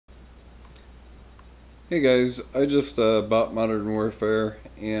Hey guys, I just bought Modern Warfare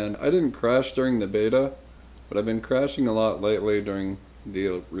and I didn't crash during the beta, but I've been crashing a lot lately during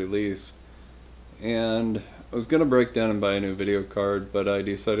the release. And I was gonna break down and buy a new video card, but I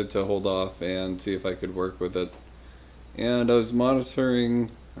decided to hold off and see if I could work with it. And I was monitoring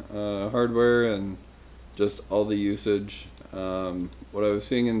hardware and just all the usage. What I was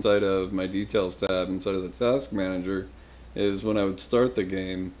seeing inside of my details tab inside of the task manager is when I would start the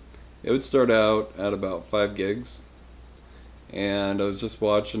game, it would start out at about 5 gigs, and I was just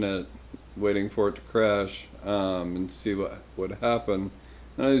watching it, waiting for it to crash and see what would happen.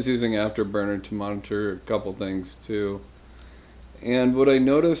 And I was using Afterburner to monitor a couple things too. And what I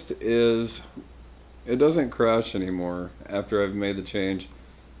noticed is it doesn't crash anymore after I've made the change.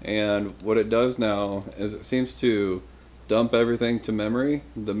 And what it does now is it seems to dump everything to memory.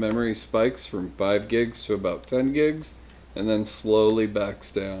 The memory spikes from 5 gigs to about 10 gigs and then slowly backs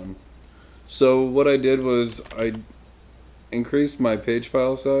down. So what I did was I increased my page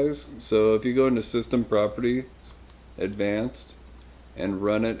file size. So if you go into System Properties, Advanced, and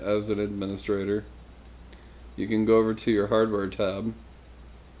run it as an administrator, you can go over to your Hardware tab,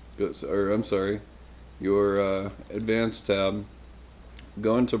 your Advanced tab,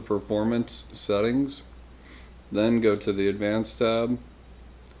 go into Performance Settings, then go to the Advanced tab,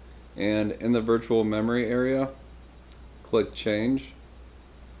 and in the Virtual Memory area, click Change.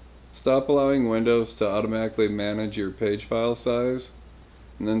 Stop allowing Windows to automatically manage your page file size,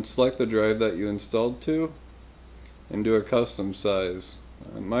 and then select the drive that you installed to and do a custom size.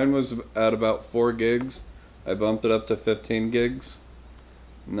 Mine was at about 4 gigs. I bumped it up to 15 gigs,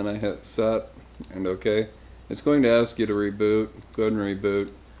 and then I hit set and OK. It's going to ask you to reboot. Go ahead and reboot.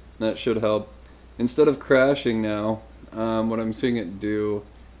 That should help. Instead of crashing now, what I'm seeing it do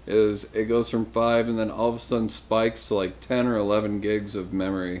is it goes from 5 and then all of a sudden spikes to like 10 or 11 gigs of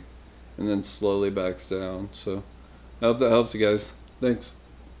memory and then slowly backs down. So I hope that helps you guys. Thanks.